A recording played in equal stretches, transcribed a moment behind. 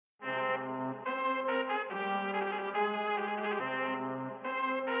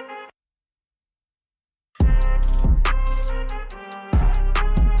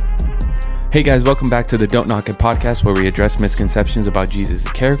Hey guys, welcome back to the Don't Knock It podcast, where we address misconceptions about Jesus'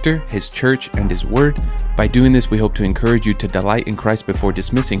 character, his church, and his word. By doing this, we hope to encourage you to delight in Christ before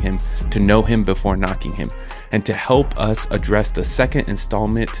dismissing him, to know him before knocking him, and to help us address the second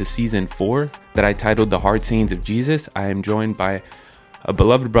installment to season 4 that I titled The Hard Sayings of Jesus. I am joined by a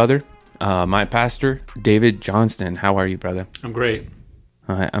beloved brother, my pastor, David Johnston. How are you, brother? I'm great.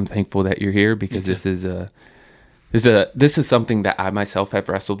 I'm thankful that you're here because this is something that I myself have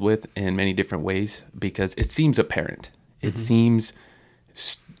wrestled with in many different ways, because it seems apparent. It seems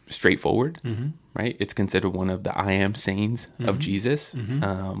straightforward, right? It's considered one of the I am sayings of Jesus,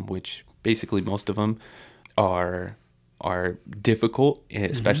 which basically most of them are difficult,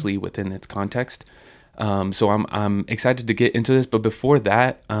 especially within its context. So I'm excited to get into this, but before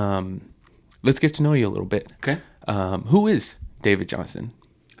that, let's get to know you a little bit. Okay. Who is David Johnston?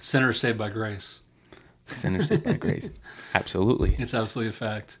 Sinner saved by grace. Sinner saved by grace. Absolutely. It's absolutely a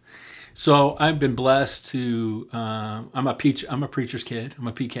fact. So I've been blessed to, I'm a preacher's kid. I'm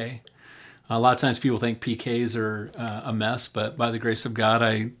a PK. A lot of times people think PKs are a mess, but by the grace of God,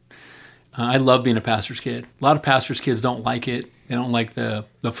 I love being a pastor's kid. A lot of pastors' kids don't like it. They don't like the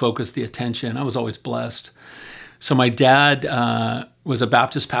focus, the attention. I was always blessed. So my dad was a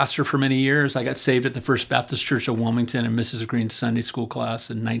Baptist pastor for many years. I got saved at the First Baptist Church of Wilmington in Mrs. Green's Sunday school class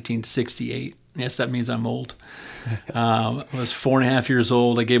in 1968. Yes, that means I'm old. I was 4.5 years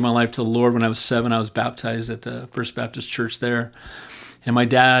old. I gave my life to the Lord when I was 7. I was baptized at the First Baptist Church there. And my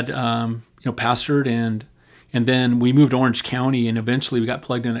dad, pastored, and then we moved to Orange County, and eventually we got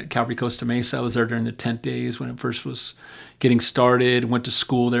plugged in at Calvary Costa Mesa. I was there during the tent days when it first was getting started. Went to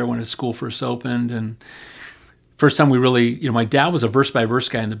school there when school first opened, and first time we really, my dad was a verse-by-verse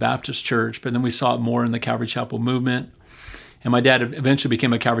guy in the Baptist church, but then we saw it more in the Calvary Chapel movement. And my dad eventually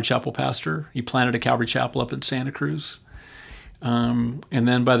became a Calvary Chapel pastor. He planted a Calvary Chapel up in Santa Cruz. And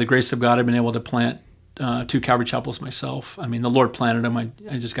then by the grace of God, I've been able to plant 2 Calvary Chapels myself. I mean, the Lord planted them. I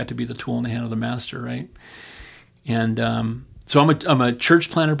just got to be the tool in the hand of the master, right? And so I'm a church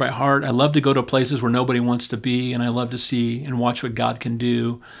planter by heart. I love to go to places where nobody wants to be, and I love to see and watch what God can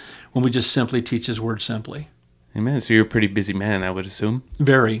do when we just simply teach his word simply. Amen. So you're a pretty busy man, I would assume.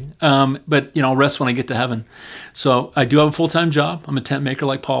 Very. But, I'll rest when I get to heaven. So I do have a full-time job. I'm a tent maker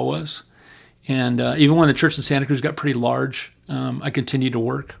like Paul was. And even when the church in Santa Cruz got pretty large, I continued to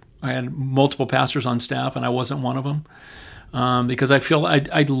work. I had multiple pastors on staff, and I wasn't one of them. Because I feel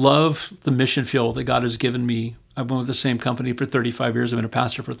I love the mission field that God has given me. I've been with the same company for 35 years. I've been a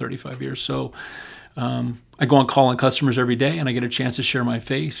pastor for 35 years. So I go on call on customers every day, and I get a chance to share my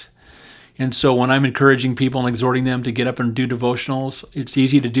faith. And so when I'm encouraging people and exhorting them to get up and do devotionals, it's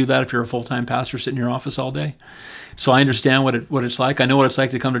easy to do that if you're a full-time pastor sitting in your office all day. So I understand what it's like. I know what it's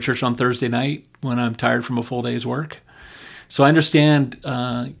like to come to church on Thursday night when I'm tired from a full day's work. So I understand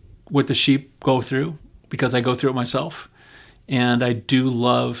what the sheep go through, because I go through it myself. And I do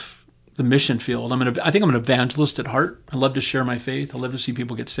love the mission field. I think I'm an evangelist at heart. I love to share my faith. I love to see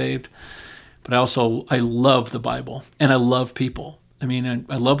people get saved. But I love the Bible, and I love people. I mean,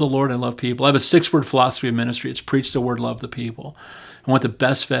 I love the Lord, I love people. I have a 6-word philosophy of ministry. It's preach the word, love the people. I want the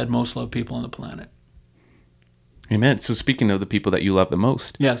best fed, most loved people on the planet. Amen. So speaking of the people that you love the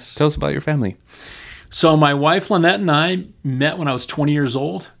most, yes, tell us about your family. So my wife, Lynette, and I met when I was 20 years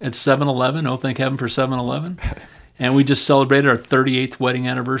old at 7-Eleven. Oh, thank heaven for 7-Eleven. And we just celebrated our 38th wedding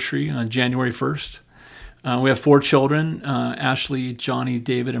anniversary on January 1st. We have 4 children, Ashley, Johnny,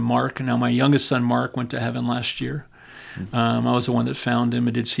 David, and Mark. And now my youngest son, Mark, went to heaven last year. I was the one that found him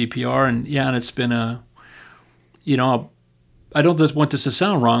and did CPR, and it's been I don't want this to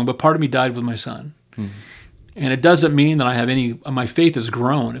sound wrong, but part of me died with my son. And it doesn't mean that I have my faith has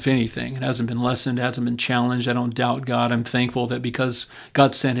grown, if anything. It hasn't been lessened, it hasn't been challenged. I don't doubt God. I'm thankful that because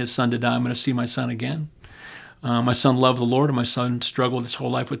God sent his son to die, I'm going to see my son again. My son loved the Lord, and my son struggled his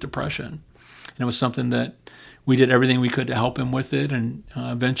whole life with depression. And it was something that we did everything we could to help him with it, and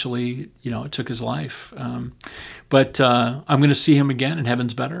eventually, it took his life. But I'm going to see him again, and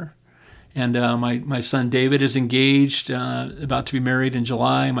heaven's better. And my son David is engaged, about to be married in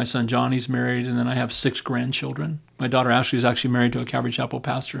July. My son Johnny's married, and then I have 6 grandchildren. My daughter Ashley is actually married to a Calvary Chapel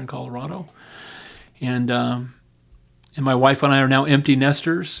pastor in Colorado. And my wife and I are now empty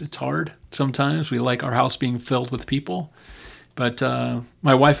nesters. It's hard sometimes. We like our house being filled with people. But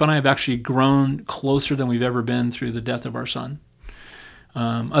my wife and I have actually grown closer than we've ever been through the death of our son.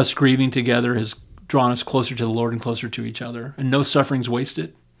 Us grieving together has drawn us closer to the Lord and closer to each other. And no suffering's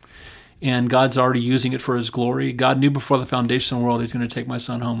wasted. And God's already using it for his glory. God knew before the foundation of the world he's going to take my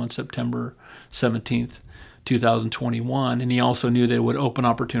son home on September 17th, 2021. And he also knew that it would open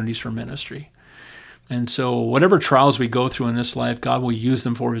opportunities for ministry. And so whatever trials we go through in this life, God will use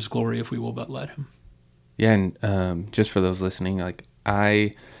them for his glory if we will but let him. Yeah, and just for those listening, like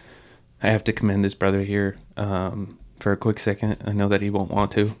I have to commend this brother here for a quick second. I know that he won't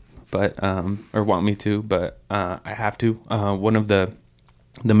want to, but or want me to, but I have to. One of the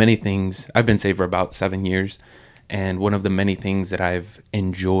many things, I've been saved for about 7 years, and one of the many things that I've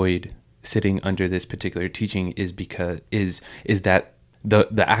enjoyed sitting under this particular teaching is that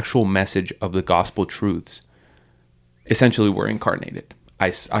the actual message of the gospel truths essentially were incarnated. I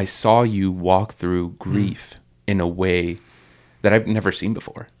saw you walk through grief in a way that I've never seen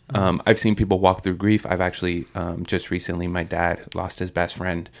before. I've seen people walk through grief. I've actually just recently, my dad lost his best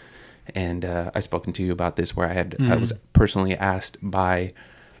friend, and I've spoken to you about this, where I was personally asked by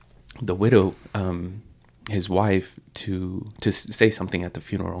the widow, his wife, to say something at the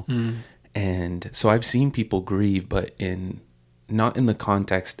funeral. And so I've seen people grieve, but not in the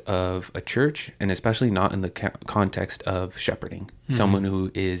context of a church, and especially not in the context of shepherding. Someone who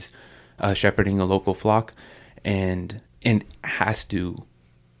is shepherding a local flock and has to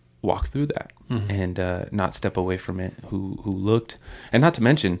walk through that and not step away from it, who looked, and not to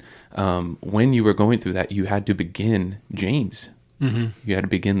mention, when you were going through that, you had to begin James. You had to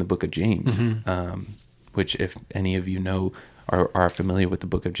begin the book of James, which, if any of you know, are familiar with the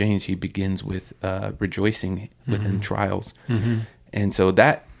book of James, he begins with rejoicing within trials. And so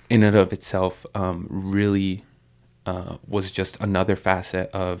that in and of itself really was just another facet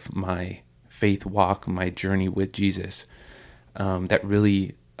of my faith walk, my journey with Jesus, that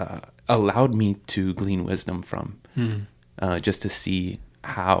really allowed me to glean wisdom from, just to see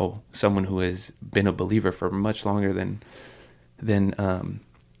how someone who has been a believer for much longer than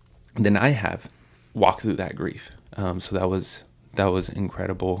I have walked through that grief. So that was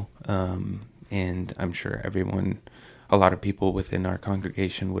incredible, and I'm sure a lot of people within our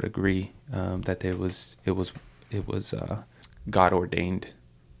congregation would agree that it was God ordained,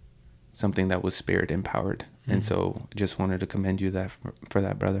 something that was Spirit empowered. And so I just wanted to commend you for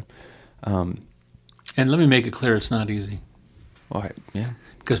that, brother. And let me make it clear, it's not easy. Well, yeah,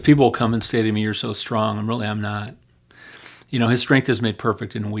 because people will come and say to me, "You're so strong," and really, I'm not. His strength is made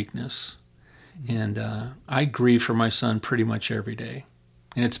perfect in weakness. And I grieve for my son pretty much every day.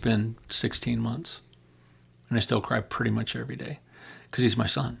 And it's been 16 months. And I still cry pretty much every day because he's my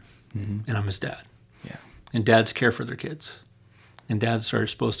son and I'm his dad. Yeah. And dads care for their kids. And dads are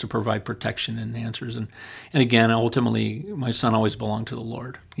supposed to provide protection and answers. And again, ultimately, my son always belonged to the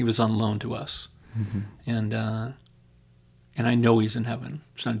Lord. He was on loan to us. And I know he's in heaven.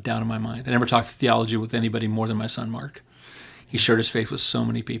 There's not a doubt in my mind. I never talked theology with anybody more than my son, Mark. He shared his faith with so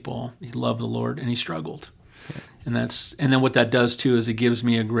many people. He loved the Lord, and he struggled. Yeah. And then what that does too is it gives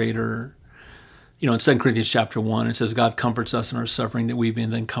me a greater, in 2 Corinthians chapter 1, it says, God comforts us in our suffering that we may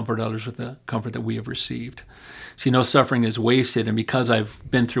then comfort others with the comfort that we have received. See, no suffering is wasted, and because I've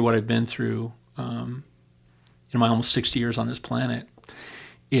been through what I've been through in my almost 60 years on this planet,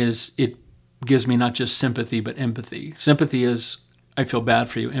 it gives me not just sympathy, but empathy. Sympathy is, I feel bad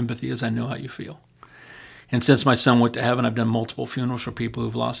for you. Empathy is, I know how you feel. And since my son went to heaven, I've done multiple funerals for people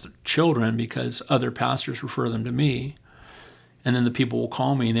who've lost their children because other pastors refer them to me. And then the people will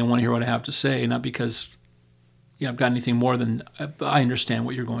call me and they want to hear what I have to say, not because I've got anything more than I understand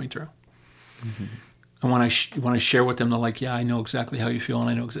what you're going through. And when I share with them, they're like, "Yeah, I know exactly how you feel," and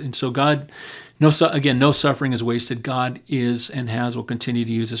I know. And so God, no suffering is wasted. God is and will continue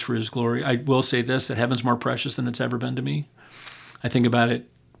to use this for His glory. I will say this: that heaven's more precious than it's ever been to me. I think about it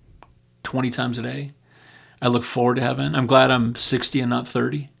 20 times a day. I look forward to heaven. I'm glad I'm 60 and not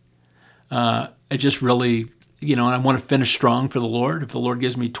 30. I just really, and I want to finish strong for the Lord. If the Lord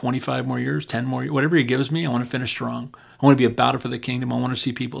gives me 25 more years, 10 more years, whatever He gives me, I want to finish strong. I want to be about it for the kingdom. I want to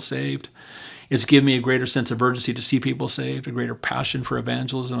see people saved. It's given me a greater sense of urgency to see people saved, a greater passion for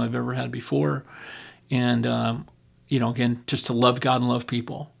evangelism I've ever had before. And, again, just to love God and love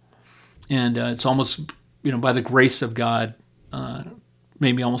people. And it's almost, by the grace of God,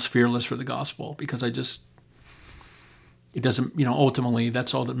 made me almost fearless for the gospel because it doesn't, ultimately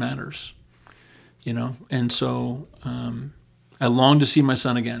that's all that matters, And so I long to see my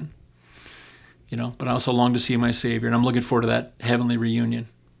son again, but I also long to see my Savior. And I'm looking forward to that heavenly reunion.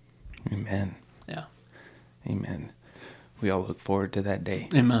 Amen. Yeah. Amen. We all look forward to that day.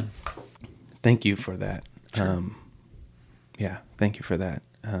 Amen. Thank you for that. Sure. Thank you for that.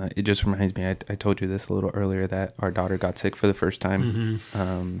 It just reminds me, I told you this a little earlier, that our daughter got sick for the first time.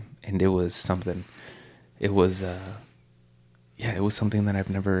 And it was something. It was something that I've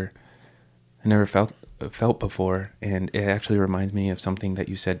never felt before. And it actually reminds me of something that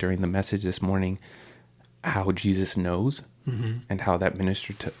you said during the message this morning, how Jesus knows and how that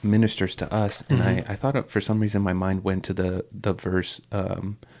ministers to us. And I thought for some reason my mind went to the verse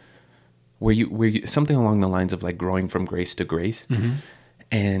where you something along the lines of like growing from grace to grace.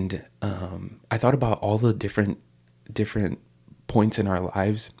 And I thought about all the different points in our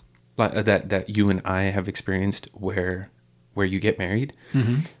lives that you and I have experienced where you get married,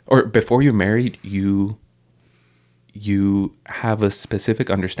 or before you're married, you have a specific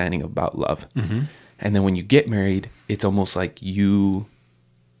understanding about love. And then when you get married, it's almost like you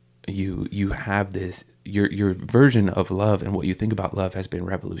have this, your version of love and what you think about love has been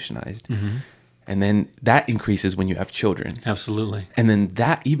revolutionized. And then that increases when you have children. Absolutely. And then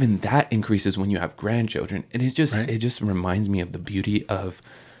that increases when you have grandchildren. And it just reminds me of the beauty of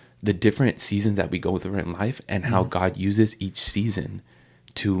the different seasons that we go through in life, and how God uses each season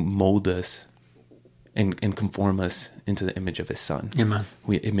to mold us and conform us into the image of his son. Amen.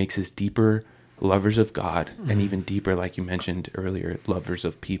 It makes us deeper lovers of God, and even deeper, like you mentioned earlier, lovers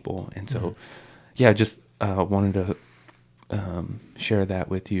of people. And so, just wanted to share that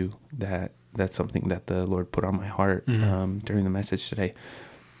with you, that's something that the Lord put on my heart during the message today.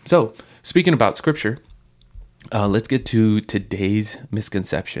 So, speaking about scripture, let's get to today's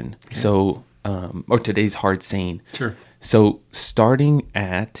misconception. Okay. So, or today's hard saying. Sure. So, starting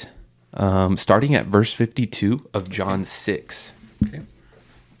at verse 52 of John 6. Okay.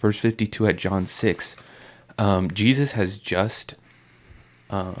 Verse 52 at John 6. Jesus has just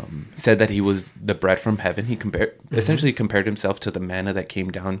said that he was the bread from heaven. He essentially compared himself to the manna that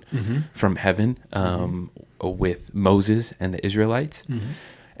came down from heaven with Moses and the Israelites.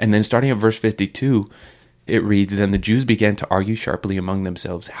 And then starting at verse 52, it reads, "Then the Jews began to argue sharply among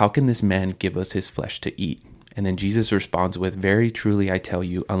themselves, 'How can this man give us his flesh to eat?' And then Jesus responds with, 'Very truly I tell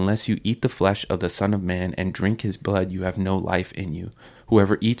you, unless you eat the flesh of the Son of Man and drink his blood, you have no life in you.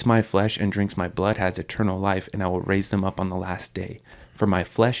 Whoever eats my flesh and drinks my blood has eternal life, and I will raise them up on the last day. For my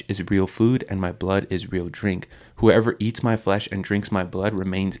flesh is real food, and my blood is real drink. Whoever eats my flesh and drinks my blood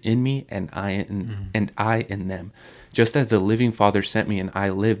remains in me, and I in them. Just as the living Father sent me, and I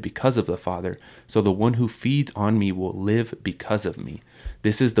live because of the Father, so the one who feeds on me will live because of me.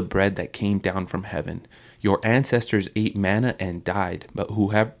 This is the bread that came down from heaven. Your ancestors ate manna and died, but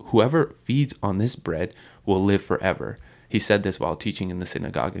whoever feeds on this bread will live forever." He said this while teaching in the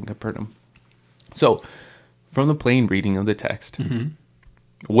synagogue in Capernaum. So, from the plain reading of the text,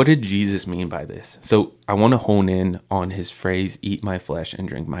 what did Jesus mean by this? So, I want to hone in on his phrase, "Eat my flesh and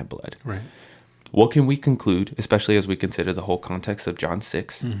drink my blood." Right. What can we conclude, especially as we consider the whole context of John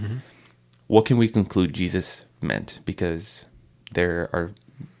 6? What can we conclude Jesus meant? Because there are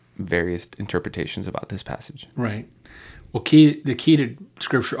various interpretations about this passage. Right. Well, the key to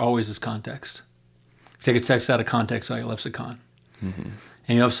Scripture always is context. Take a text out of context, all you left's a con. And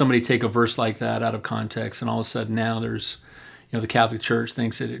you have somebody take a verse like that out of context, and all of a sudden now there's, the Catholic Church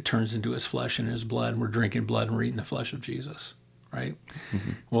thinks that it turns into his flesh and his blood, and we're drinking blood and we're eating the flesh of Jesus. Right?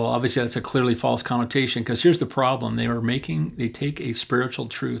 Well, obviously that's a clearly false connotation, because here's the problem. They take a spiritual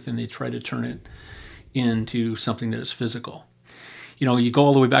truth and they try to turn it into something that is physical. You go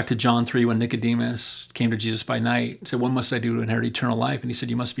all the way back to John 3 when Nicodemus came to Jesus by night and said, "What must I do to inherit eternal life?" And he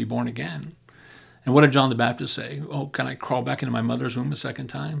said, "You must be born again." And what did John the Baptist say? "Oh, can I crawl back into my mother's womb a second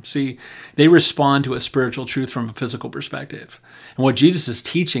time?" See, they respond to a spiritual truth from a physical perspective. And what Jesus is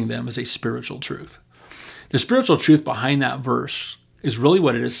teaching them is a spiritual truth. The spiritual truth behind that verse is really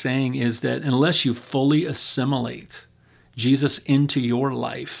what it is saying is that unless you fully assimilate Jesus into your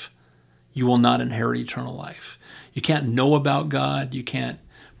life, you will not inherit eternal life. You can't know about God. You can't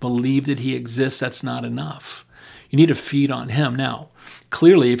believe that he exists. That's not enough. You need to feed on him. Now,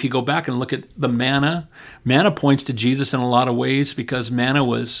 clearly, if you go back and look at the manna points to Jesus in a lot of ways, because manna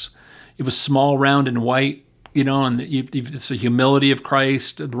was small, round, and white. And it's the humility of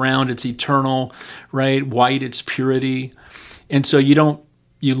Christ. Round, it's eternal, right? White, it's purity. And so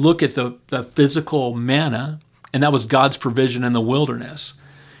you look at the physical manna, and that was God's provision in the wilderness.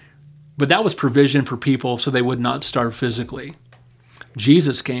 But that was provision for people so they would not starve physically.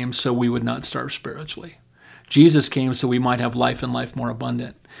 Jesus came so we would not starve spiritually. Jesus came so we might have life and life more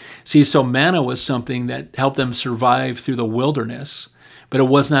abundant. See, so manna was something that helped them survive through the wilderness, but it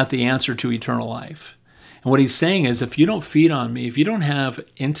was not the answer to eternal life. And what he's saying is, if you don't feed on me, if you don't have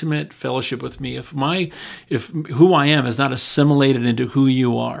intimate fellowship with me, if who I am is not assimilated into who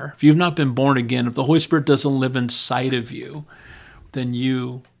you are, if you've not been born again, if the Holy Spirit doesn't live inside of you, then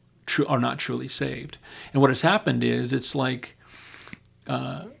you are not truly saved. And what has happened is, it's like,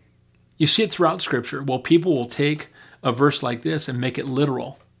 you see it throughout Scripture. Well, people will take a verse like this and make it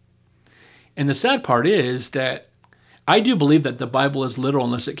literal. And the sad part is that I do believe that the Bible is literal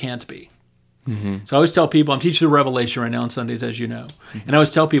unless it can't be. So I always tell people, I'm teaching the Revelation right now on Sundays, as you know. And I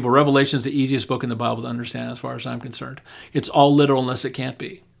always tell people, Revelation is the easiest book in the Bible to understand as far as I'm concerned. It's all literal unless it can't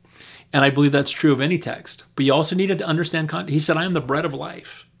be. And I believe that's true of any text. But you also needed to understand context. He said, I am the bread of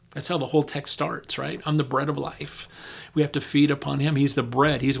life. That's how the whole text starts, right? I'm the bread of life. We have to feed upon him. He's the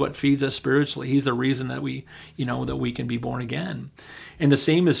bread. He's what feeds us spiritually. He's the reason that we can be born again. And the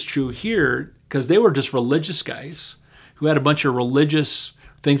same is true here, because they were just religious guys who had a bunch of religious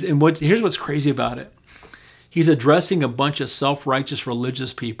things. And here's what's crazy about it. He's addressing a bunch of self-righteous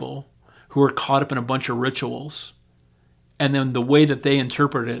religious people who are caught up in a bunch of rituals. And then the way that they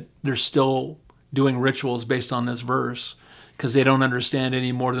interpret it, they're still doing rituals based on this verse because they don't understand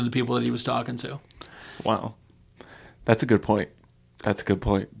any more than the people that he was talking to. Wow. That's a good point.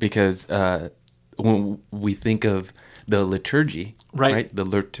 Because when we think of the liturgy, right?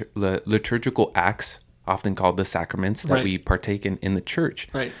 The liturgical acts, often called the sacraments that we partake in the church.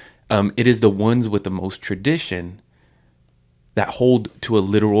 Right. It is the ones with the most tradition that hold to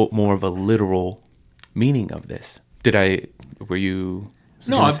more of a literal meaning of this. Were you?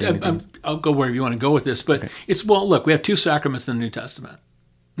 No, I'll go wherever you want to go with this. But look, we have two sacraments in the New Testament,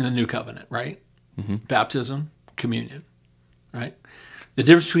 in the New Covenant, right? Mm-hmm. Baptism, communion, right? The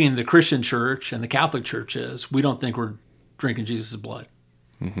difference between the Christian church and the Catholic church is we don't think we're drinking Jesus' blood.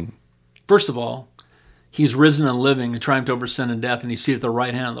 Mm-hmm. First of all, he's risen and living and triumphed over sin and death, and he's seated at the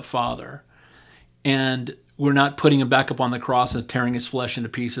right hand of the Father. And we're not putting him back up on the cross and tearing his flesh into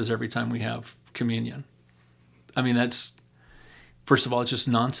pieces every time we have communion. I mean, first of all, it's just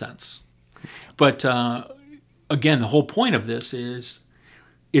nonsense. But again, the whole point of this is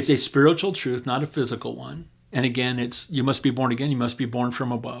it's a spiritual truth, not a physical one. And again, you must be born again. You must be born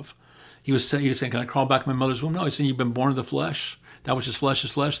from above. He was saying, can I crawl back in my mother's womb? No, he's saying you've been born of the flesh. That which is flesh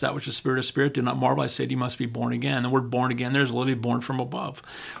is flesh. That which is spirit is spirit. Do not marvel. I said you must be born again. The word born again there is literally born from above.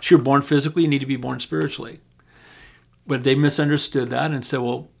 So you're born physically. You need to be born spiritually. But they misunderstood that and said,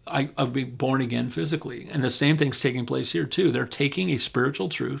 well, I'll be born again physically. And the same thing's taking place here too. They're taking a spiritual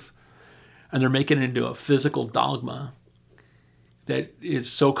truth and they're making it into a physical dogma that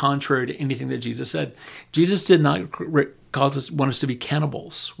is so contrary to anything that Jesus said. Jesus did not want us to be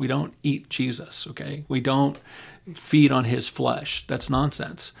cannibals. We don't eat Jesus, okay? We don't feed on his flesh. That's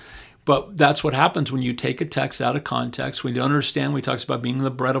nonsense. But that's what happens when you take a text out of context. When you don't understand, when he talks about being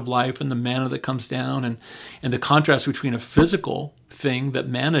the bread of life and the manna that comes down and the contrast between a physical thing that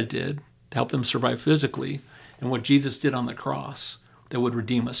manna did to help them survive physically and what Jesus did on the cross that would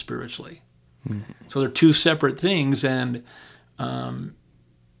redeem us spiritually. Mm-hmm. So they're two separate things. And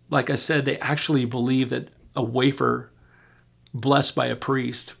like I said, they actually believe that a wafer blessed by a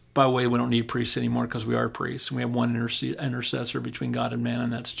priest. By the way, we don't need priests anymore because we are priests. We have one intercessor between God and man,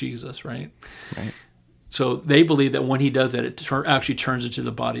 and that's Jesus, right? Right. So they believe that when he does that, it actually turns into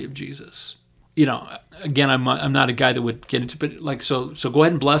the body of Jesus. Again, I'm not a guy that would get into, but so go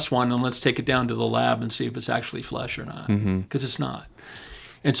ahead and bless one, and let's take it down to the lab and see if it's actually flesh or not, because it's not.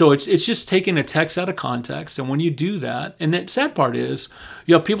 And so it's just taking a text out of context, and when you do that, and the sad part is,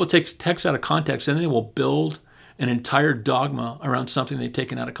 people take text out of context, and they will build an entire dogma around something they've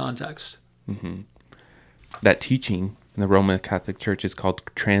taken out of context. Mm-hmm. That teaching in the Roman Catholic Church is called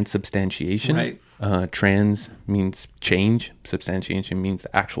transubstantiation. Right. Trans means change. Substantiation means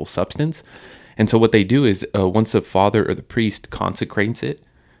the actual substance. And so what they do is once the father or the priest consecrates it,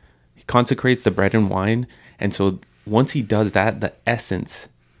 he consecrates the bread and wine. And so once he does that, the essence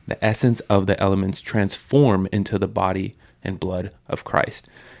of the elements transform into the body and blood of Christ.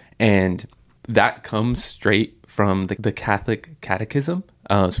 And that comes straight from the Catholic Catechism,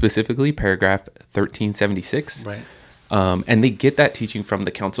 specifically paragraph 1376. Right. And they get that teaching from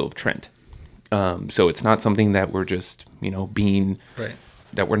the Council of Trent. So it's not something that we're just, being right.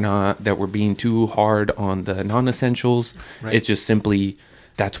 that we're being too hard on the non-essentials. Right. It's just simply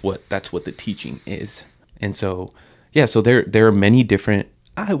that's what the teaching is. And so so there are many different.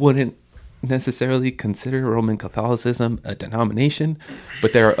 I wouldn't necessarily consider Roman Catholicism a denomination,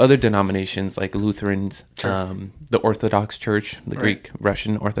 but there are other denominations like Lutherans, the Orthodox Church, the Greek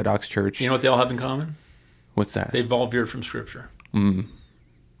Russian Orthodox Church. You know what they all have in common? What's that? They've all veered from Scripture.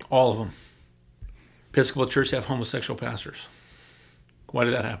 All of them. Episcopal Church have homosexual pastors. Why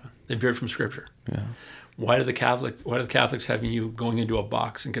did that happen? They veered from Scripture. Yeah. Why do the Catholics have you going into a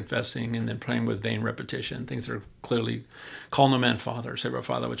box and confessing and then praying with vain repetition? Things that are clearly, call no man father, save our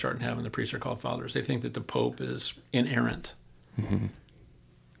Father which art in heaven. The priests are called fathers. They think that the Pope is inerrant. Mm-hmm.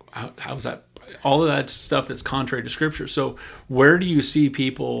 How is that? All of that stuff that's contrary to Scripture. So where do you see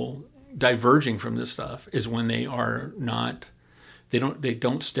people diverging from this stuff is when they are not, they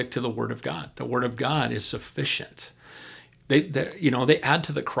don't stick to the Word of God. The Word of God is sufficient. They add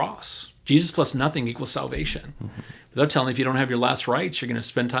to the cross. Jesus plus nothing equals salvation. Mm-hmm. They're telling if you don't have your last rites, you're going to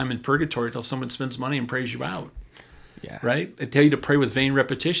spend time in purgatory until someone spends money and prays you out. Yeah. Right? They tell you to pray with vain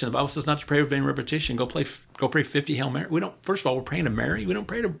repetition. The Bible says not to pray with vain repetition. Go pray 50 Hail Mary. We don't. First of all, we're praying to Mary. We don't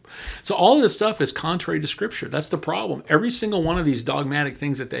pray to. So all of this stuff is contrary to Scripture. That's the problem. Every single one of these dogmatic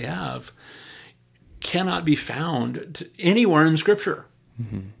things that they have cannot be found anywhere in Scripture.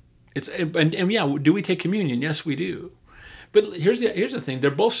 Mm-hmm. And yeah, do we take communion? Yes, we do. But here's the thing. They're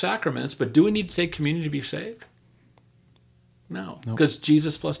both sacraments, but do we need to take communion to be saved? No, because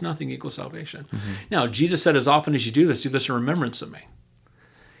Jesus plus nothing equals salvation. Mm-hmm. Now, Jesus said, as often as you do this in remembrance of me.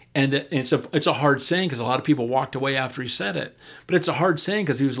 And it's a hard saying because a lot of people walked away after he said it. But it's a hard saying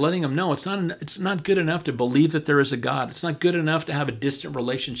because he was letting them know it's not good enough to believe that there is a God. It's not good enough to have a distant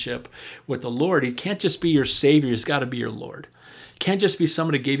relationship with the Lord. He can't just be your Savior. He's got to be your Lord. Can't just be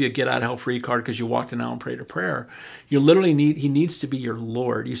somebody who gave you a get out of hell free card because you walked in now and prayed a prayer. He needs to be your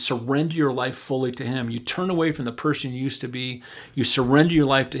Lord. You surrender your life fully to him. You turn away from the person you used to be. You surrender your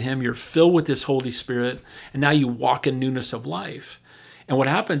life to him. You're filled with his Holy Spirit, and now you walk in newness of life. And what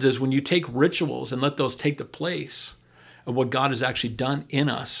happens is when you take rituals and let those take the place of what God has actually done in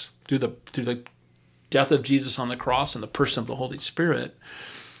us through the death of Jesus on the cross and the person of the Holy Spirit,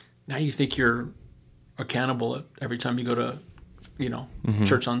 now you think you're a cannibal every time you go to mm-hmm.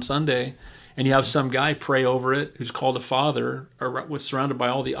 church on Sunday, and you have some guy pray over it who's called a father or was surrounded by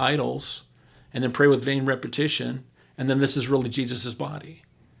all the idols, and then pray with vain repetition, and then this is really Jesus' body.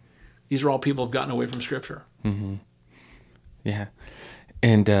 These are all people who have gotten away from Scripture. Mm-hmm. Yeah.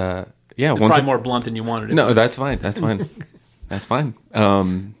 And yeah, it's probably more blunt than you wanted it. No, that's fine. That's fine. That's fine.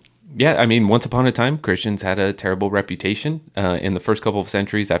 Yeah, I mean, once upon a time, Christians had a terrible reputation in the first couple of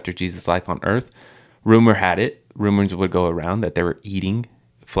centuries after Jesus' life on earth. Rumors would go around that they were eating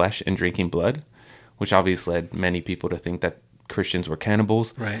flesh and drinking blood, which obviously led many people to think that Christians were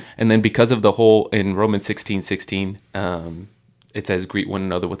cannibals. Right. And then because of the whole, in Romans 16:16, it says, greet one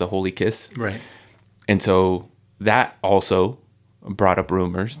another with a holy kiss. Right. And so that also brought up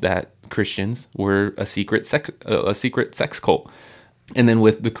rumors that Christians were a secret sex cult. And then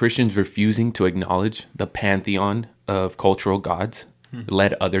with the Christians refusing to acknowledge the pantheon of cultural gods,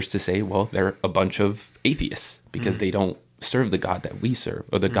 led others to say, well, they're a bunch of atheists because they don't serve the God that we serve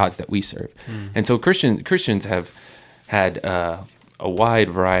or the gods that we serve. And so Christians have had a wide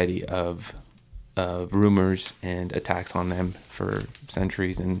variety of rumors and attacks on them for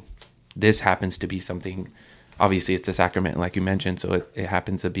centuries. And this happens to be something, obviously it's a sacrament, like you mentioned, so it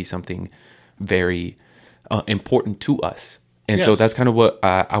happens to be something very important to us. And yes. So that's kind of what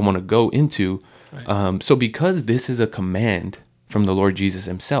I want to go into. Right. So because this is a command from the Lord Jesus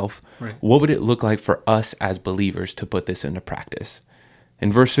himself, right. What would it look like for us as believers to put this into practice? In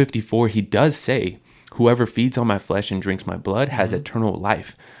verse 54, he does say, whoever feeds on my flesh and drinks my blood has eternal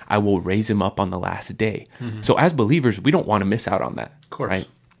life. I will raise him up on the last day. So as believers, we don't want to miss out on that. Of course. Right?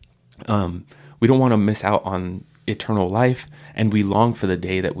 We don't want to miss out on eternal life, and we long for the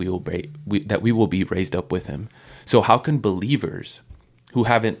day that we will be raised up with him. So how can believers who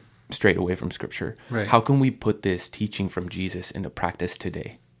haven't strayed away from Scripture, right. How can we put this teaching from Jesus into practice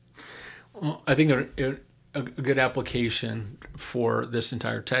today? Well, I think a good application for this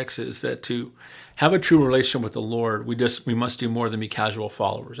entire text is that to have a true relationship with the Lord, we must do more than be casual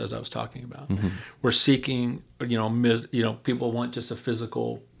followers, as I was talking about. We're seeking, people want just a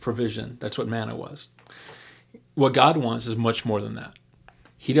physical provision. That's what manna was. What God wants is much more than that.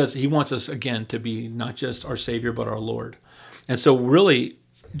 He wants us, again, to be not just our Savior, but our Lord. And so really,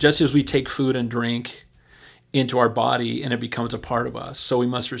 just as we take food and drink into our body and it becomes a part of us, so we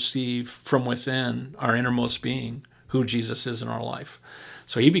must receive from within our innermost being who Jesus is in our life.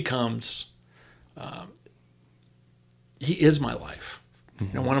 So he becomes, he is my life.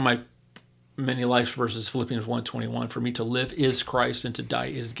 One of my many life verses, Philippians 1:21, for me to live is Christ and to die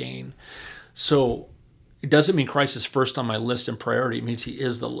is gain. So it doesn't mean Christ is first on my list in priority. It means he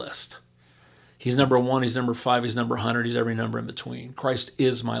is the list. He's number 1, he's number 5, he's number 100, he's every number in between. Christ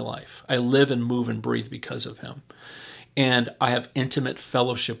is my life. I live and move and breathe because of him. And I have intimate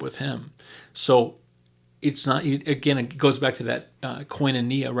fellowship with him. So it's not, again, it goes back to that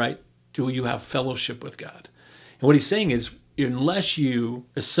koinonia, right? Do you have fellowship with God? And what he's saying is, unless you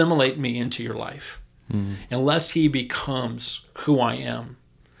assimilate me into your life, unless he becomes who I am,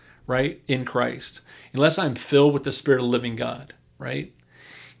 right, in Christ, unless I'm filled with the Spirit of the living God, right?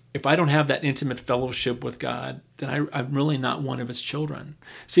 If I don't have that intimate fellowship with God, then I'm really not one of his children.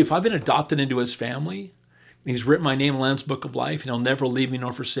 See, if I've been adopted into his family, and he's written my name in the Lamb's Book of Life, and he'll never leave me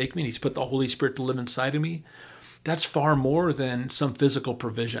nor forsake me, and he's put the Holy Spirit to live inside of me, that's far more than some physical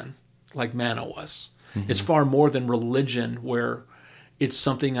provision like manna was. It's far more than religion where, it's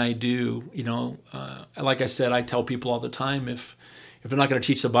something I do. Like I said, I tell people all the time, if they're not going to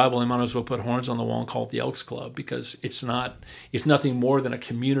teach the Bible, they might as well put horns on the wall and call it the Elks Club, because it's nothing more than a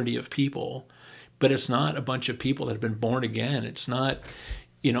community of people, but it's not a bunch of people that have been born again. It's not,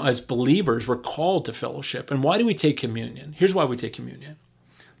 as believers, we're called to fellowship. And why do we take communion? Here's why we take communion.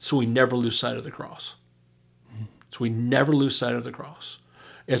 So we never lose sight of the cross. So we never lose sight of the cross.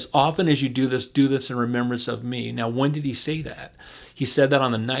 As often as you do this in remembrance of me. Now, when did he say that? He said that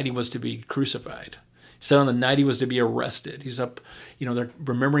on the night he was to be crucified. He said on the night he was to be arrested. He's up, they're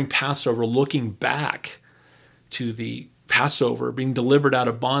remembering Passover, looking back to the Passover, being delivered out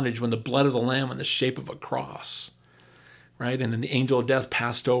of bondage when the blood of the Lamb in the shape of a cross, right? And then the angel of death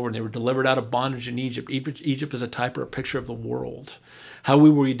passed over and they were delivered out of bondage in Egypt. Egypt is a type or a picture of the world. How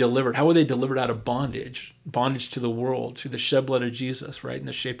were we delivered? How were they delivered out of bondage? Bondage to the world, through the shed blood of Jesus, right? In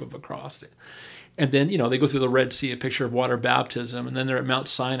the shape of a cross. And then, they go through the Red Sea, a picture of water baptism. And then they're at Mount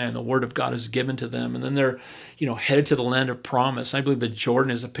Sinai and the word of God is given to them. And then they're, headed to the land of promise. I believe that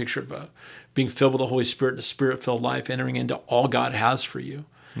Jordan is a picture of being filled with the Holy Spirit, the Spirit-filled life, entering into all God has for you.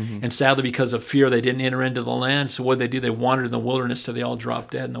 Mm-hmm. And sadly, because of fear, they didn't enter into the land. So what did they do? They wandered in the wilderness till they all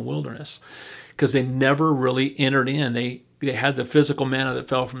dropped dead in the wilderness, because they never really entered in. They had the physical manna that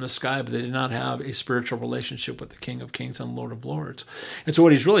fell from the sky, but they did not have a spiritual relationship with the King of Kings and Lord of Lords. And so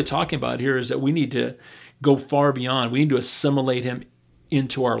what he's really talking about here is that we need to go far beyond. We need to assimilate him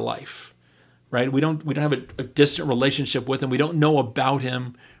into our life, right? We don't have a distant relationship with him. We don't know about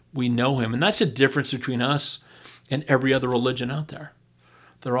him. We know him. And that's the difference between us and every other religion out there.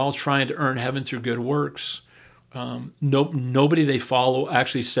 They're all trying to earn heaven through good works. Nobody they follow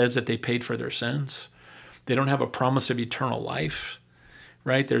actually says that they paid for their sins. They don't have a promise of eternal life,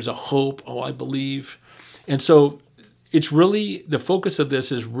 right? There's a hope. Oh, I believe. And so it's really, the focus of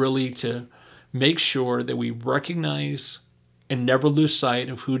this is really to make sure that we recognize and never lose sight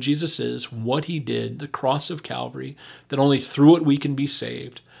of who Jesus is, what he did, the cross of Calvary, that only through it we can be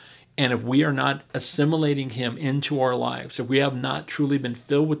saved. And if we are not assimilating him into our lives, if we have not truly been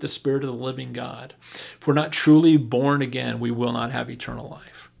filled with the Spirit of the living God, if we're not truly born again, we will not have eternal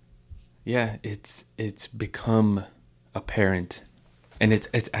life. Yeah, it's become apparent, and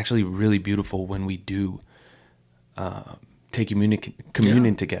it's actually really beautiful when we do take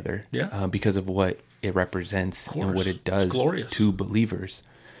communion together, because of what it represents and what it does to believers.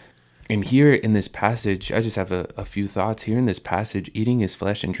 And here in this passage, I just have a few thoughts. Here in this passage, eating his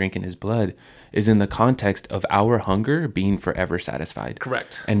flesh and drinking his blood is in the context of our hunger being forever satisfied.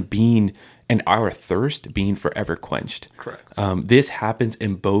 Correct. And our thirst being forever quenched. Correct. This happens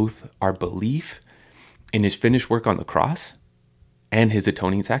in both our belief in his finished work on the cross and his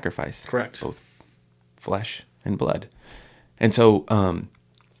atoning sacrifice. Correct. Both flesh and blood. And so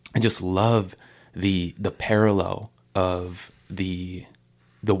I just love the parallel of the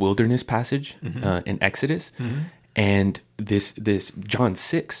wilderness passage in Exodus and this John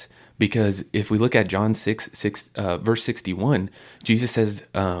 6, because if we look at John 6 verse 61, Jesus says,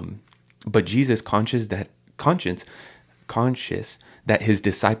 but Jesus, conscious that his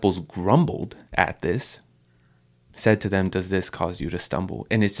disciples grumbled at this, said to them, does this cause you to stumble?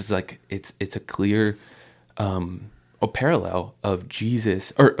 And it's just like, it's a clear a parallel of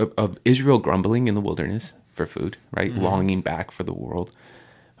Jesus, or of Israel grumbling in the wilderness for food, right? Longing back for the world,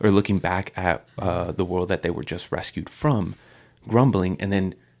 or looking back at the world that they were just rescued from, grumbling, and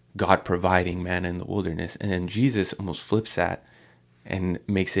then God providing manna in the wilderness. And then Jesus almost flips that and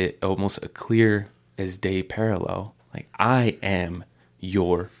makes it almost a clear as day parallel. Like, I am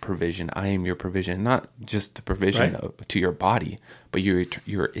your provision. I am your provision, not just the provision to your body, but your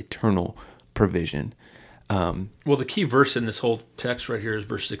eternal provision. Well, the key verse in this whole text right here is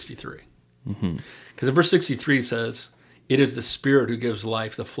verse 63. Because verse 63 says, it is the Spirit who gives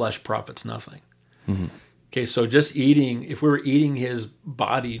life, the flesh profits nothing. Okay, so just eating, if we were eating his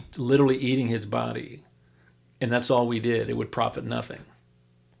body, literally eating his body, and that's all we did, it would profit nothing,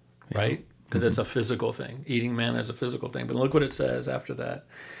 right? Because it's a physical thing. Eating manna is a physical thing. But look what it says after that.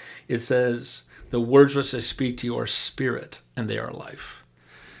 It says, the words which I speak to you are spirit, and they are life.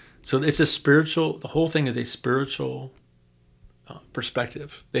 So it's a spiritual, the whole thing is a spiritual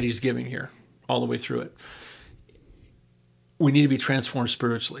perspective that he's giving here all the way through it. We need to be transformed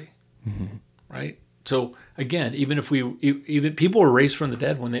spiritually, right? So again, even people were raised from the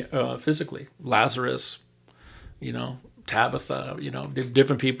dead when they physically, Lazarus, Tabitha,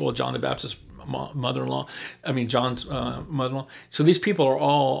 different people, John the Baptist's mother-in-law, John's mother-in-law. So these people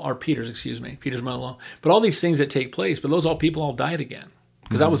are Peter's mother-in-law. But all these things that take place, but those people all died again,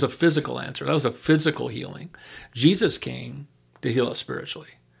 because that was a physical answer. That was a physical healing. Jesus came to heal us spiritually.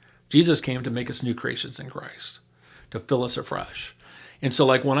 Jesus came to make us new creations in Christ, to fill us afresh. And so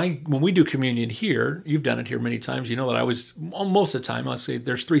like when we do communion here, you've done it here many times, you know that most of the time, I'll say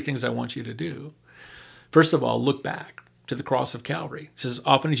there's 3 things I want you to do. First of all, look back to the cross of Calvary. It says,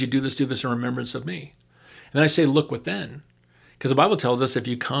 often as you do this in remembrance of me. And then I say, look within. Because the Bible tells us if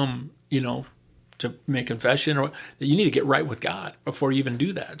you come, to make confession, or that you need to get right with God before you even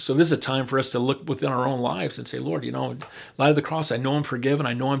do that. So this is a time for us to look within our own lives and say, Lord, in light of the cross, I know I'm forgiven.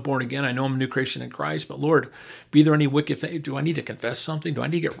 I know I'm born again. I know I'm a new creation in Christ. But Lord, be there any wicked thing? Do I need to confess something? Do I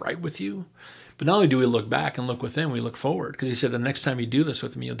need to get right with you? But not only do we look back and look within, we look forward. Because he said, the next time you do this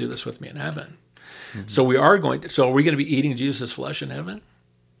with me, you'll do this with me in heaven. Mm-hmm. So are we going to be eating Jesus' flesh in heaven?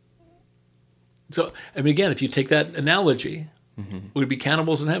 So, again, if you take that analogy, we'd be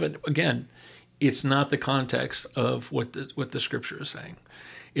cannibals in heaven. Again, it's not the context of what the scripture is saying.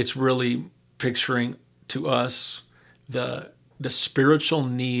 It's really picturing to us the spiritual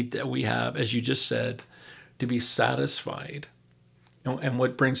need that we have, as you just said, to be satisfied. And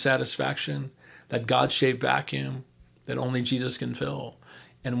what brings satisfaction? That God-shaped vacuum that only Jesus can fill.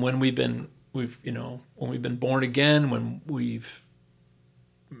 And when we've been born again, when we've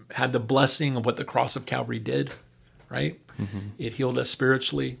had the blessing of what the cross of Calvary did, right? Mm-hmm. It healed us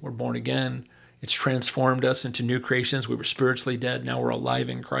spiritually. We're born again. It's transformed us into new creations. We were spiritually dead. Now we're alive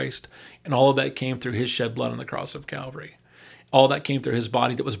in Christ. And all of that came through his shed blood on the cross of Calvary. All that came through his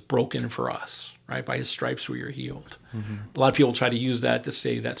body that was broken for us, right? By his stripes we are healed. Mm-hmm. A lot of people try to use that to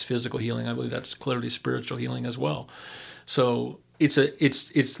say that's physical healing. I believe that's clearly spiritual healing as well. So it's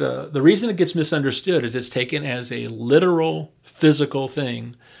the reason it gets misunderstood is it's taken as a literal physical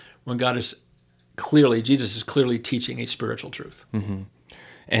thing when Jesus is clearly teaching a spiritual truth. Mm-hmm.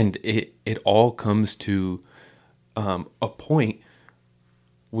 And it all comes to a point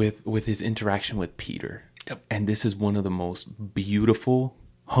with his interaction with Peter. Yep. And this is one of the most beautiful,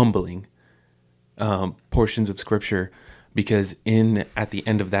 humbling portions of Scripture, because at the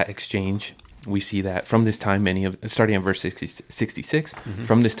end of that exchange, we see that from this time, starting at verse 66, mm-hmm.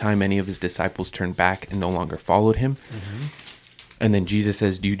 from this time, many of his disciples turned back and no longer followed him. Mm-hmm. And then Jesus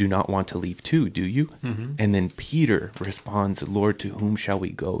says, you do not want to leave too, do you? Mm-hmm. And then Peter responds, Lord, to whom shall we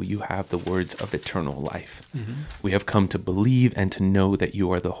go? You have the words of eternal life. Mm-hmm. We have come to believe and to know that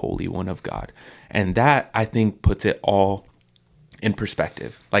you are the Holy One of God. And that, I think, puts it all in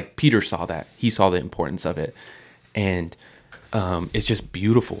perspective. Like Peter saw that. He saw the importance of it. And it's just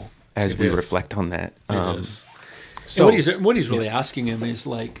beautiful as we reflect on that. So what he's really asking him is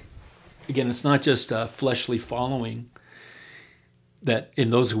like, again, it's not just fleshly following, that in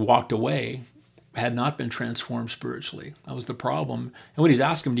those who walked away had not been transformed spiritually. That was the problem. And what he's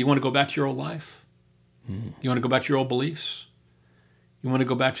asking him, do you want to go back to your old life? You want to go back to your old beliefs? You want to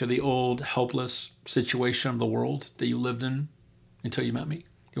go back to the old helpless situation of the world that you lived in until you met me? Do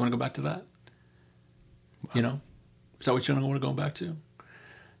you want to go back to that? Wow. Is that what you want to go back to?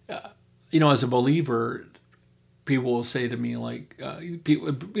 As a believer, people will say to me, like,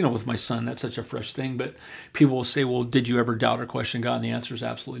 with my son, that's such a fresh thing, but people will say, well, did you ever doubt or question God? And the answer is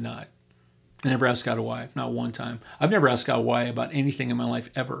absolutely not. I never asked God why, not one time. I've never asked God why about anything in my life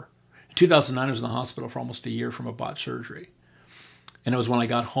ever. In 2009, I was in the hospital for almost a year from a botched surgery. And it was when I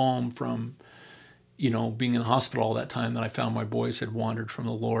got home from, being in the hospital all that time that I found my boys had wandered from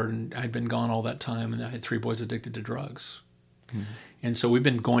the Lord, and I'd been gone all that time, and I had 3 boys addicted to drugs. Mm-hmm. And so we've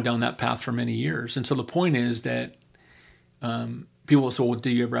been going down that path for many years. And so the point is that people will say, well,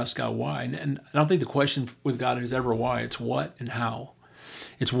 do you ever ask God why? And I don't think the question with God is ever why. It's what and how.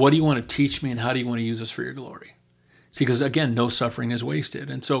 It's what do you want to teach me and how do you want to use this for your glory? See, because again, no suffering is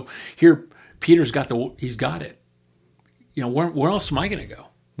wasted. And so here, Peter's he's got it. Where else am I going to go?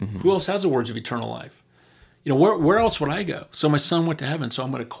 Mm-hmm. Who else has the words of eternal life? Where else would I go? So my son went to heaven, so I'm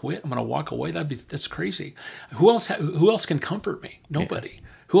going to quit. I'm going to walk away. That's crazy. Who else can comfort me? Nobody.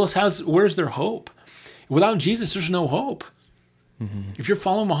 Yeah. Where's their hope? Without Jesus, there's no hope. Mm-hmm. If you're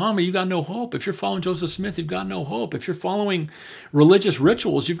following Muhammad, you've got no hope. If you're following Joseph Smith, you've got no hope. If you're following religious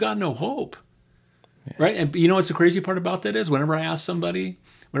rituals, you've got no hope. Yeah. Right? And what's the crazy part about that is whenever I ask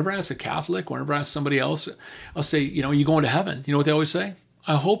a Catholic, whenever I ask somebody else, I'll say, you going to heaven? You know what they always say?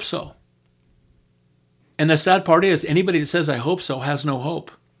 I hope so. And the sad part is anybody that says I hope so has no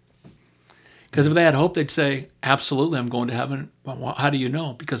hope. Because if they had hope, they'd say, absolutely, I'm going to heaven. Well, how do you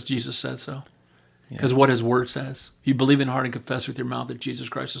know? Because Jesus said so. Because what his word says. If you believe in heart and confess with your mouth that Jesus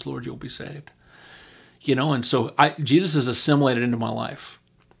Christ is Lord, you'll be saved. And so Jesus is assimilated into my life.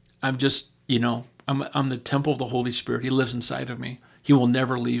 I'm just, I'm the temple of the Holy Spirit. He lives inside of me. He will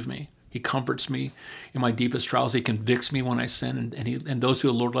never leave me. He comforts me in my deepest trials. He convicts me when I sin, and those who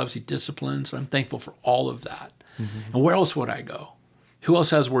the Lord loves, he disciplines. I'm thankful for all of that. Mm-hmm. And where else would I go? Who else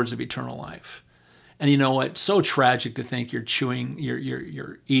has words of eternal life? And you know what? So tragic to think you're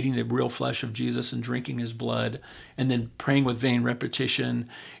eating the real flesh of Jesus and drinking his blood, and then praying with vain repetition,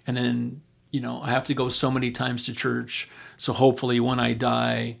 and then I have to go so many times to church, so hopefully when I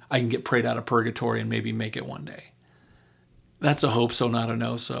die, I can get prayed out of purgatory and maybe make it one day. That's a hope so, not a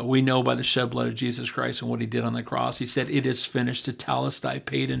no so. We know by the shed blood of Jesus Christ and what he did on the cross. He said, "It is finished," tetelestai,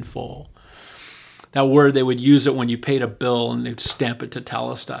 paid in full. That word, they would use it when you paid a bill and they'd stamp it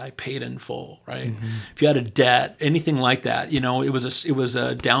tetelestai, paid in full, right? Mm-hmm. If you had a debt, anything like that, it was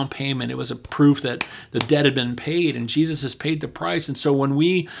a down payment. It was a proof that the debt had been paid, and Jesus has paid the price. And so when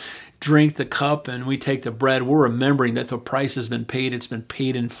we drink the cup and we take the bread, we're remembering that the price has been paid. It's been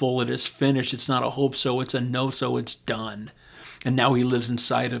paid in full. It is finished. It's not a hope so, it's a no so, it's done. And now he lives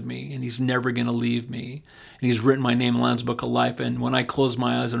inside of me, and he's never going to leave me. And he's written my name in the Lamb's Book of Life. And when I close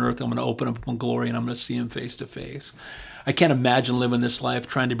my eyes on earth, I'm going to open up in glory, and I'm going to see him face to face. I can't imagine living this life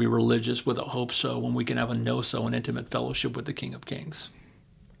trying to be religious with a hope so when we can have a no so and intimate fellowship with the King of Kings.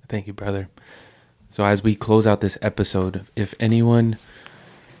 Thank you, brother. So as we close out this episode, if anyone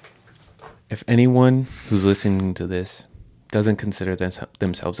who's listening to this doesn't consider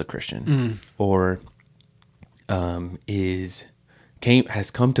themselves a Christian, or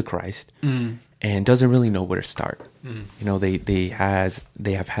has come to Christ and doesn't really know where to start. They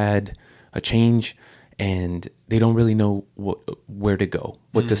have had a change, and they don't really know where to go,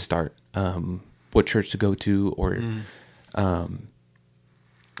 what to start, what church to go to, or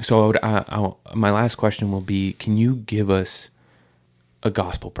so my last question will be: can you give us a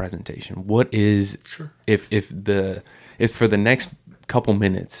gospel presentation? What is, sure, if for the next couple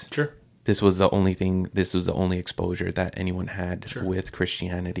minutes, sure, this was the only exposure that anyone had, sure, with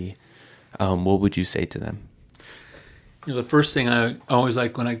Christianity, what would you say to them? The first thing I always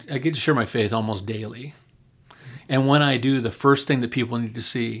like, when I get to share my faith almost daily, and when I do, the first thing that people need to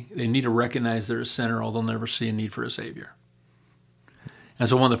see, they need to recognize they're a sinner, or they'll never see a need for a Savior. And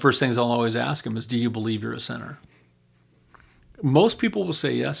so one of the first things I'll always ask them is, do you believe you're a sinner? Most people will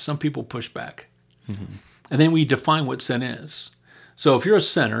say yes. Some people push back. Mm-hmm. And then we define what sin is. So if you're a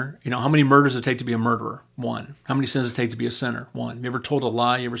sinner, how many murders does it take to be a murderer? 1. How many sins does it take to be a sinner? 1. You ever told a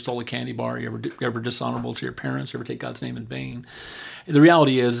lie? You ever stole a candy bar? You ever dishonorable to your parents? You ever take God's name in vain? The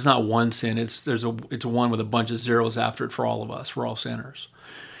reality is, it's not one sin. It's a one with a bunch of zeros after it for all of us. We're all sinners.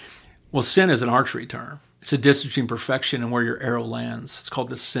 Well, sin is an archery term. It's a distance between perfection and where your arrow lands. It's called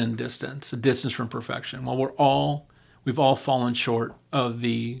the sin distance, a distance from perfection. Well, we've all fallen short of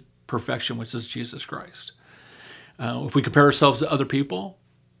the perfection, which is Jesus Christ. If we compare ourselves to other people,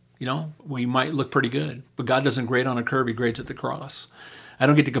 we might look pretty good. But God doesn't grade on a curve. He grades at the cross. I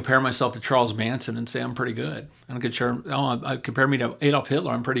don't get to compare myself to Charles Manson and say I'm pretty good. I don't get to compare me to Adolf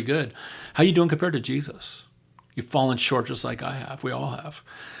Hitler. I'm pretty good. How you doing compared to Jesus? You've fallen short just like I have. We all have.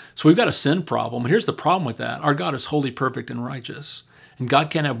 So we've got a sin problem. And here's the problem with that. Our God is holy, perfect, and righteous. And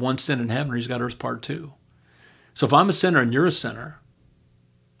God can't have one sin in heaven, or he's got earth's part too. So if I'm a sinner and you're a sinner,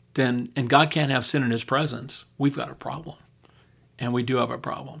 and God can't have sin in his presence, we've got a problem. And we do have a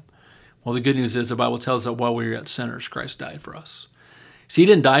problem. Well, the good news is the Bible tells us that while we were yet sinners, Christ died for us. See, he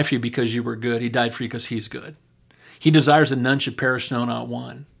didn't die for you because you were good. He died for you because he's good. He desires that none should perish, no, not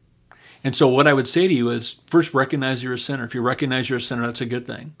one. And so what I would say to you is, first, recognize you're a sinner. If you recognize you're a sinner, that's a good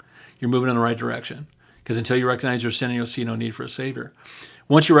thing. You're moving in the right direction. Because until you recognize you're a sinner, you'll see no need for a Savior.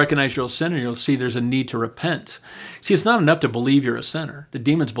 Once you recognize you're a sinner, you'll see there's a need to repent. See, it's not enough to believe you're a sinner. The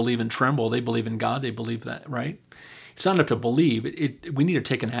demons believe and tremble. They believe in God. They believe that, right? It's not enough to believe. We need to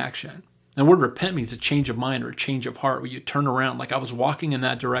take an action. And the word repent means a change of mind or a change of heart, where you turn around. Like I was walking in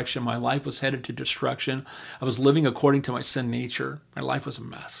that direction. My life was headed to destruction. I was living according to my sin nature. My life was a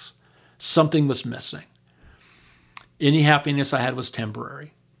mess. Something was missing. Any happiness I had was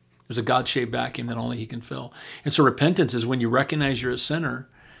temporary. There's a God-shaped vacuum that only he can fill. And so repentance is when you recognize you're a sinner,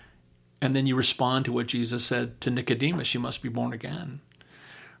 and then you respond to what Jesus said to Nicodemus: you must be born again.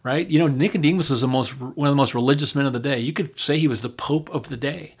 Right? Nicodemus was one of the most religious men of the day. You could say he was the Pope of the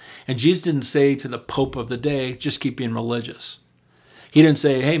day. And Jesus didn't say to the Pope of the day, just keep being religious. He didn't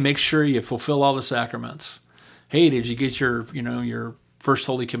say, hey, make sure you fulfill all the sacraments. Hey, did you get your first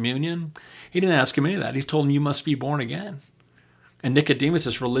Holy Communion? He didn't ask him any of that. He told him, you must be born again. And Nicodemus,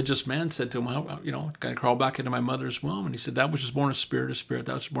 this religious man, said to him, can I crawl back into my mother's womb? And he said, that which is born of spirit is spirit,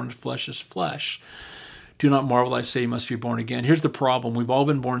 that which is born of flesh is flesh. Do not marvel, I say, you must be born again. Here's the problem. We've all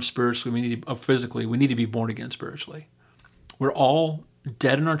been born spiritually, physically. We need to be born again spiritually. We're all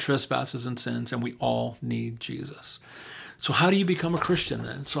dead in our trespasses and sins, and we all need Jesus. So how do you become a Christian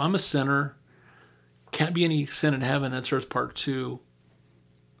then? So I'm a sinner. Can't be any sin in heaven. That's earth part 2.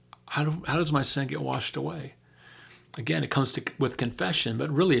 How does my sin get washed away? Again, it comes with confession, but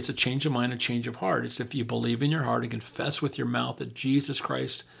really it's a change of mind, a change of heart. It's if you believe in your heart and confess with your mouth that Jesus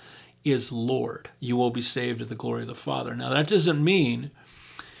Christ is Lord, you will be saved to the glory of the Father. Now, that doesn't mean,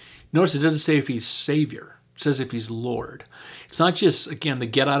 notice it doesn't say if he's Savior. It says if he's Lord. It's not just, again, the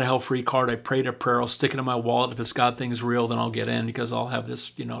get out of hell free card. I prayed a prayer, I'll stick it in my wallet. If this God thing is real, then I'll get in because I'll have this,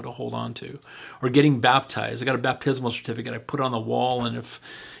 to hold on to. Or getting baptized. I got a baptismal certificate. I put it on the wall, and if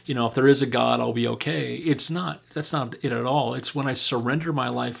there is a God, I'll be okay. It's not. That's not it at all. It's when I surrender my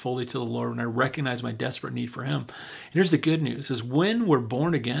life fully to the Lord, when I recognize my desperate need for him. And here's the good news, is when we're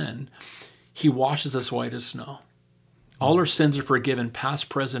born again, he washes us white as snow. All our sins are forgiven, past,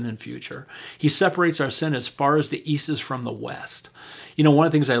 present, and future. He separates our sin as far as the east is from the west. One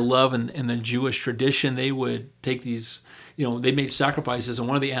of the things I love in the Jewish tradition, they would take these, they made sacrifices, and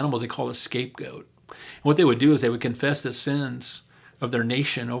one of the animals they called a scapegoat. And what they would do is they would confess the sins of their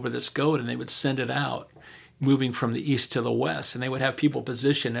nation over this goat, and they would send it out, moving from the east to the west. And they would have people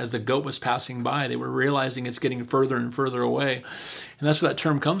positioned as the goat was passing by. They were realizing it's getting further and further away. And that's where that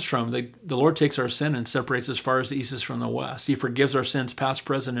term comes from. The Lord takes our sin and separates as far as the east is from the west. He forgives our sins, past,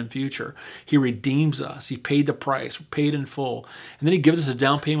 present, and future. He redeems us. He paid the price, paid in full. And then he gives us a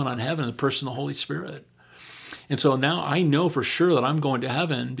down payment on heaven in the person of the Holy Spirit. And so now I know for sure that I'm going to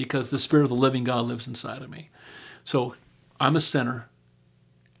heaven because the Spirit of the living God lives inside of me. So I'm a sinner.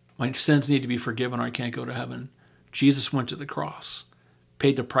 My sins need to be forgiven or I can't go to heaven. Jesus went to the cross,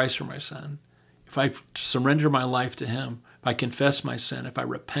 paid the price for my sin. If I surrender my life to him, if I confess my sin, if I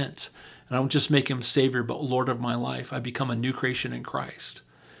repent, and I don't just make him Savior but Lord of my life, I become a new creation in Christ.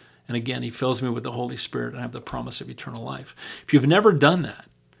 And again, he fills me with the Holy Spirit and I have the promise of eternal life. If you've never done that,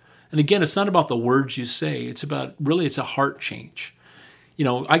 and again, it's not about the words you say, it's a heart change.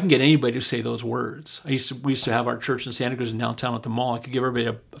 I can get anybody to say those words. We used to have our church in Santa Cruz in downtown at the mall. I could give everybody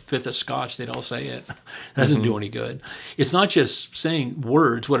a fifth of scotch. They'd all say it. That doesn't do any good. It's not just saying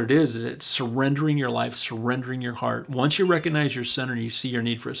words. What it is it's surrendering your life, surrendering your heart. Once you recognize your sinner and you see your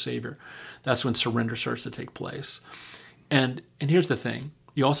need for a Savior, that's when surrender starts to take place. And here's the thing.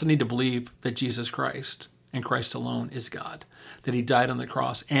 You also need to believe that Jesus Christ and Christ alone is God, that he died on the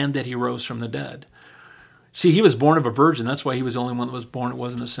cross and that he rose from the dead. See, he was born of a virgin. That's why he was the only one that was born. It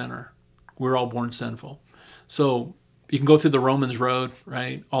wasn't a sinner. We're all born sinful. So you can go through the Romans road,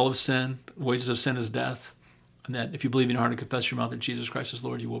 right? All of sin, wages of sin is death. And that if you believe in your heart and confess your mouth that Jesus Christ is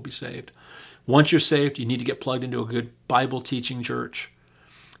Lord, you will be saved. Once you're saved, you need to get plugged into a good Bible teaching church.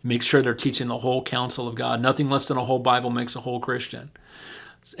 Make sure they're teaching the whole counsel of God. Nothing less than a whole Bible makes a whole Christian.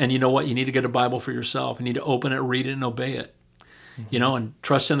 And you know what? You need to get a Bible for yourself. You need to open it, read it, and obey it. And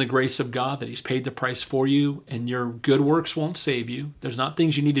trust in the grace of God that he's paid the price for you, and your good works won't save you. There's not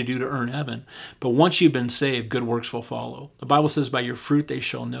things you need to do to earn heaven. But once you've been saved, good works will follow. The Bible says, by your fruit they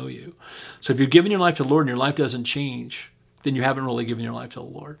shall know you. So if you've given your life to the Lord and your life doesn't change, then you haven't really given your life to the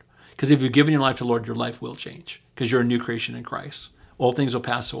Lord. Because if you've given your life to the Lord, your life will change because you're a new creation in Christ. All things will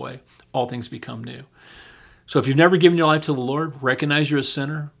pass away. All things become new. So if you've never given your life to the Lord, recognize you're a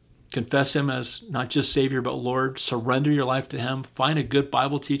sinner. Confess him as not just Savior, but Lord. Surrender your life to him. Find a good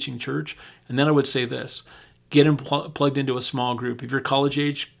Bible teaching church. And then I would say this, get him plugged into a small group. If you're college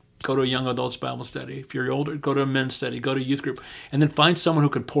age, go to a young adults Bible study. If you're older, go to a men's study, go to a youth group. And then find someone who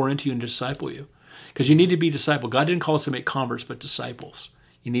can pour into you and disciple you. Because you need to be discipled. God didn't call us to make converts, but disciples.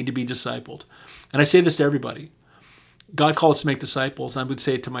 You need to be discipled. And I say this to everybody. God called us to make disciples. And I would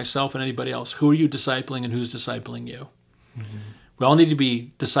say it to myself and anybody else. Who are you discipling and who's discipling you? Mm-hmm. We all need to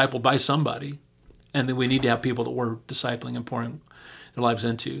be discipled by somebody, and then we need to have people that we're discipling and pouring their lives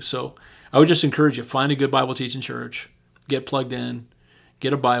into. So I would just encourage you, find a good Bible teaching church, get plugged in,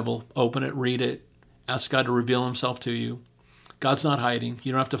 get a Bible, open it, read it, ask God to reveal himself to you. God's not hiding.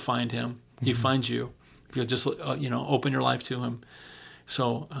 You don't have to find him. He finds you. If you'll just open your life to him.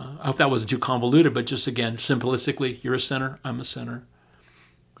 So I hope that wasn't too convoluted, but just again, simplistically, you're a sinner, I'm a sinner.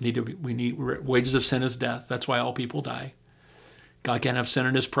 Wages of sin is death. That's why all people die. God can't have sin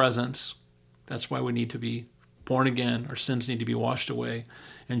in his presence. That's why we need to be born again. Our sins need to be washed away.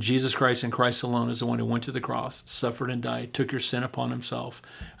 And Jesus Christ and Christ alone is the one who went to the cross, suffered and died, took your sin upon himself,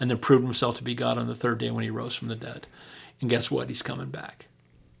 and then proved himself to be God on the third day when he rose from the dead. And guess what? He's coming back.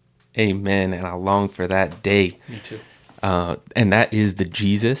 Amen. And I long for that day. Me too. And that is the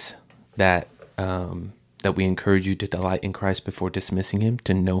Jesus that we encourage you to delight in Christ before dismissing him,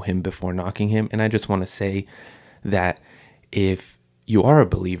 to know him before knocking him. And I just want to say that if you are a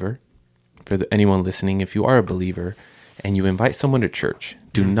believer, for anyone listening, if you are a believer and you invite someone to church,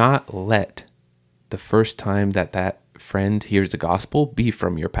 do not let the first time that friend hears the gospel be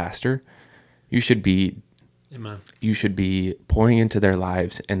from your pastor. You should be Amen. You should be pouring into their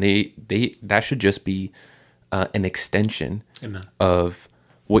lives, and that should just be an extension Amen. of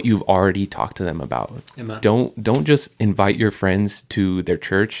what you've already talked to them about. Amen. Don't just invite your friends to their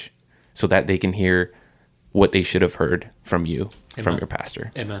church so that they can hear what they should have heard from you, Amen. from your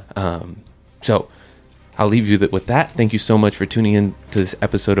pastor. Amen. So I'll leave you with that. Thank you so much for tuning in to this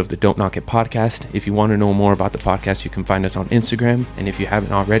episode of the Don't Knock It podcast. If you want to know more about the podcast, you can find us on Instagram. And if you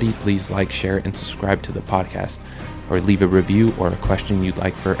haven't already, please like, share, and subscribe to the podcast, or leave a review or a question you'd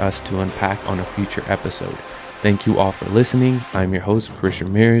like for us to unpack on a future episode. Thank you all for listening. I'm your host, Chris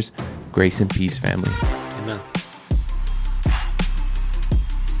Ramirez. Grace and peace, family. Amen.